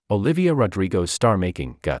Olivia Rodrigo's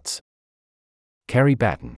star-making guts. Carrie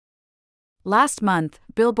Batten. Last month,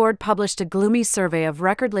 Billboard published a gloomy survey of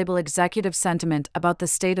record label executive sentiment about the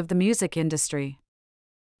state of the music industry.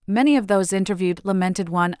 Many of those interviewed lamented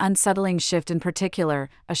one unsettling shift in particular,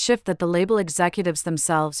 a shift that the label executives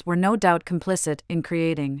themselves were no doubt complicit in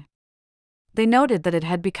creating. They noted that it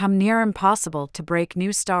had become near impossible to break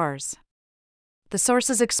new stars. The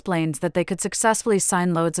sources explained that they could successfully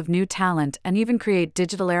sign loads of new talent and even create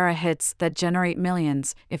digital-era hits that generate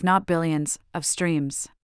millions, if not billions, of streams.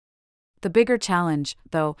 The bigger challenge,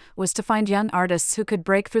 though, was to find young artists who could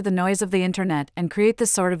break through the noise of the internet and create the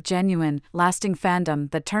sort of genuine, lasting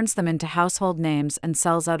fandom that turns them into household names and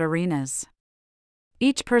sells out arenas.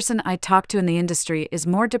 Each person I talk to in the industry is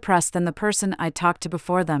more depressed than the person I talked to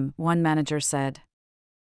before them, one manager said.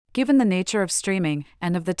 Given the nature of streaming,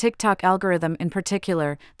 and of the TikTok algorithm in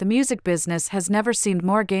particular, the music business has never seemed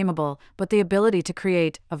more gameable, but the ability to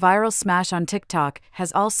create a viral smash on TikTok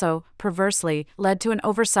has also, perversely, led to an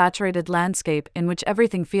oversaturated landscape in which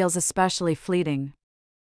everything feels especially fleeting.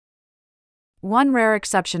 One rare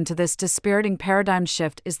exception to this dispiriting paradigm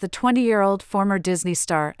shift is the 20-year-old former Disney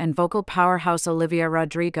star and vocal powerhouse Olivia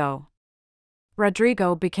Rodrigo.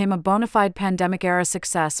 Rodrigo became a bona fide pandemic-era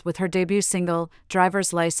success with her debut single,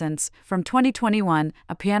 Driver's License, from 2021,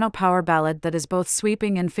 a piano power ballad that is both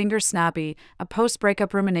sweeping and finger-snappy, a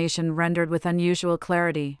post-breakup rumination rendered with unusual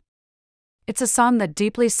clarity. It's a song that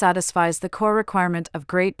deeply satisfies the core requirement of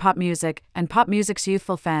great pop music and pop music's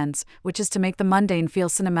youthful fans, which is to make the mundane feel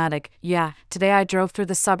cinematic. Yeah, today I drove through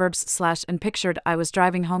the suburbs and pictured I was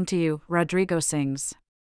driving home to you, Rodrigo sings.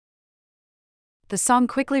 The song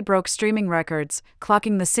quickly broke streaming records,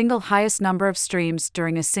 clocking the single highest number of streams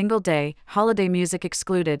during a single day, holiday music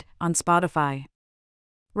excluded, on Spotify.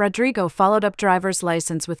 Rodrigo followed up Driver's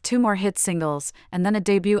License with 2 more hit singles, and then a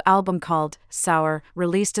debut album called Sour,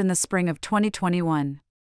 released in the spring of 2021.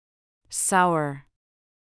 Sour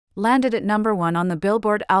landed at number 1 on the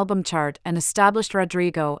Billboard album chart and established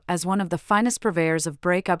Rodrigo as one of the finest purveyors of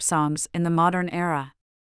breakup songs in the modern era.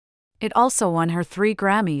 It also won her 3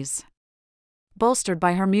 Grammys. Bolstered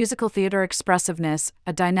by her musical theater expressiveness,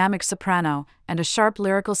 a dynamic soprano, and a sharp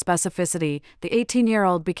lyrical specificity, the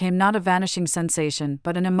 18-year-old became not a vanishing sensation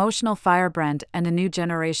but an emotional firebrand and a new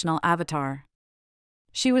generational avatar.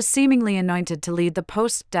 She was seemingly anointed to lead the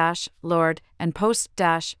post-Lorde and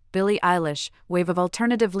post-Billie Eilish wave of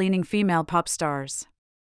alternative-leaning female pop stars.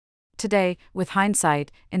 Today, with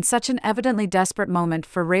hindsight, in such an evidently desperate moment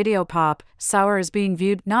for radio pop, Sour is being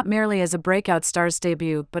viewed not merely as a breakout star's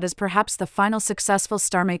debut but as perhaps the final successful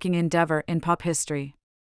star-making endeavor in pop history.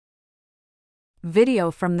 Video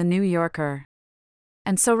from The New Yorker.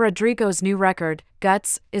 And so Rodrigo's new record,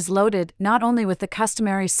 Guts, is loaded not only with the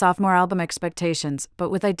customary sophomore album expectations but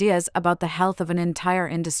with ideas about the health of an entire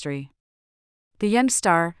industry. The young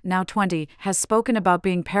star, now 20, has spoken about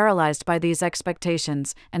being paralyzed by these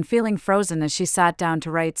expectations and feeling frozen as she sat down to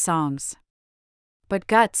write songs. But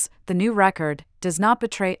Guts, the new record, does not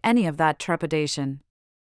betray any of that trepidation.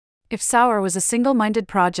 If Sour was a single-minded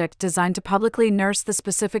project designed to publicly nurse the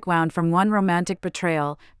specific wound from one romantic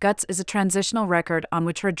betrayal, Guts is a transitional record on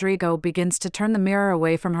which Rodrigo begins to turn the mirror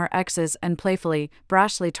away from her exes and playfully,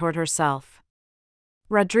 brashly toward herself.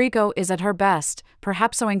 Rodrigo is at her best,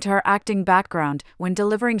 perhaps owing to her acting background, when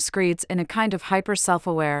delivering screeds in a kind of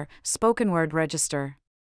hyper-self-aware, spoken-word register.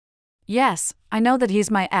 Yes, I know that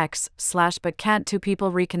he's my ex, but can't 2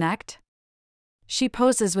 people reconnect? She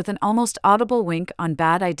poses with an almost audible wink on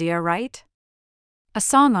Bad Idea, right? A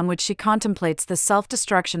song on which she contemplates the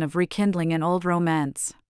self-destruction of rekindling an old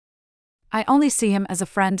romance. I only see him as a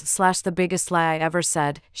friend / the biggest lie I ever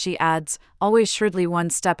said, she adds, always shrewdly one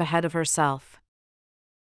step ahead of herself.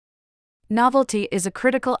 Novelty is a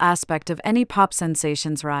critical aspect of any pop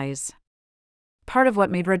sensation's rise. Part of what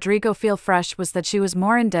made Rodrigo feel fresh was that she was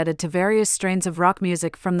more indebted to various strains of rock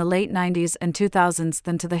music from the late 90s and 2000s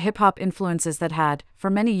than to the hip-hop influences that had, for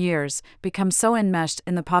many years, become so enmeshed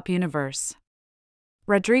in the pop universe.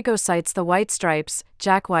 Rodrigo cites the White Stripes,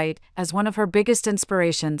 Jack White, as one of her biggest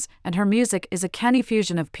inspirations, and her music is a canny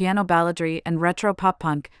fusion of piano balladry and retro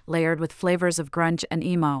pop-punk, layered with flavors of grunge and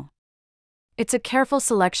emo. It's a careful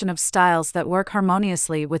selection of styles that work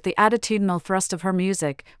harmoniously with the attitudinal thrust of her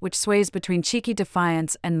music, which sways between cheeky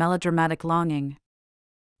defiance and melodramatic longing.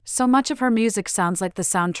 So much of her music sounds like the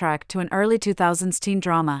soundtrack to an early 2000s teen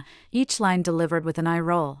drama, each line delivered with an eye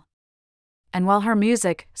roll. And while her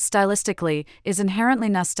music, stylistically, is inherently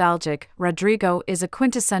nostalgic, Rodrigo is a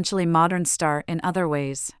quintessentially modern star in other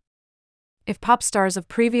ways. If pop stars of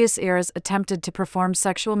previous eras attempted to perform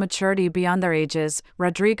sexual maturity beyond their ages,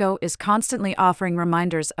 Rodrigo is constantly offering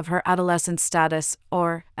reminders of her adolescent status,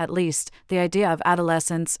 or, at least, the idea of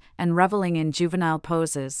adolescence, and reveling in juvenile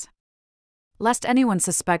poses. Lest anyone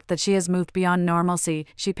suspect that she has moved beyond normalcy,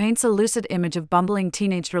 she paints a lucid image of bumbling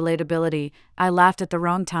teenage relatability. I laughed at the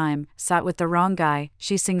wrong time, sat with the wrong guy,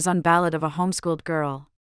 she sings on Ballad of a Homeschooled Girl.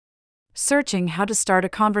 Searching how to start a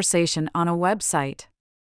conversation on a website.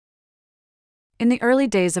 In the early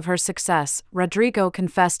days of her success, Rodrigo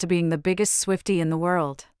confessed to being the biggest Swiftie in the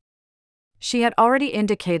world. She had already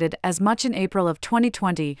indicated as much in April of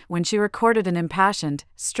 2020 when she recorded an impassioned,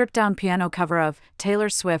 stripped-down piano cover of Taylor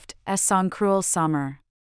Swift's song Cruel Summer.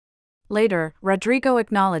 Later, Rodrigo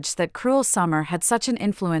acknowledged that Cruel Summer had such an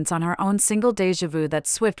influence on her own single Deja Vu that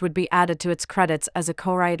Swift would be added to its credits as a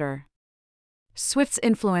co-writer. Swift's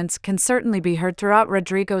influence can certainly be heard throughout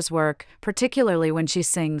Rodrigo's work, particularly when she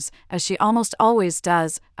sings, as she almost always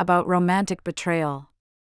does, about romantic betrayal.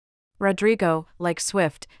 Rodrigo, like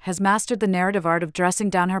Swift, has mastered the narrative art of dressing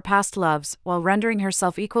down her past loves, while rendering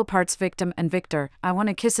herself equal parts victim and victor. I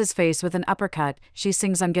Wanna Kiss His Face with an Uppercut, she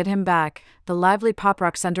sings on Get Him Back, the lively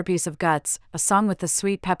pop-rock centerpiece of Guts, a song with the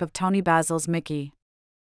sweet pep of Tony Basil's Mickey.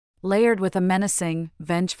 Layered with a menacing,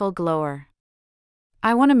 vengeful glower.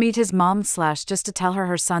 I wanna meet his mom / just to tell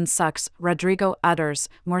her son sucks, Rodrigo utters,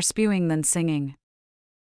 more spewing than singing.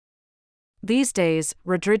 These days,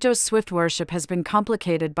 Rodrigo's Swift worship has been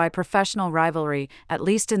complicated by professional rivalry, at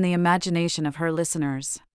least in the imagination of her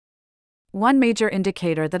listeners. One major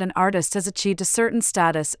indicator that an artist has achieved a certain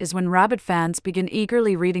status is when rabid fans begin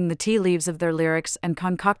eagerly reading the tea leaves of their lyrics and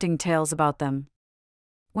concocting tales about them.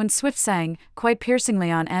 When Swift sang, quite piercingly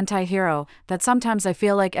on Anti-Hero, that sometimes I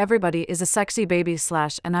feel like everybody is a sexy baby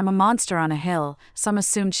 / and I'm a monster on a hill, some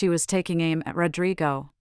assumed she was taking aim at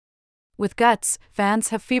Rodrigo. With Guts,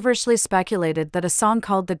 fans have feverishly speculated that a song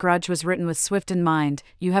called The Grudge was written with Swift in mind.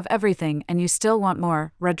 You have everything and you still want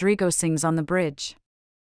more, Rodrigo sings on the bridge.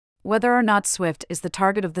 Whether or not Swift is the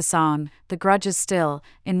target of the song, The Grudge is still,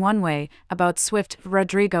 in one way, about Swift.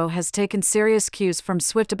 Rodrigo has taken serious cues from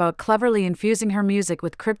Swift about cleverly infusing her music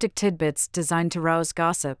with cryptic tidbits designed to rouse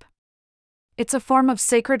gossip. It's a form of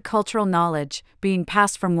sacred cultural knowledge, being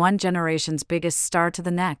passed from one generation's biggest star to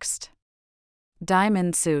the next.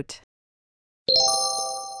 Diamond Suit.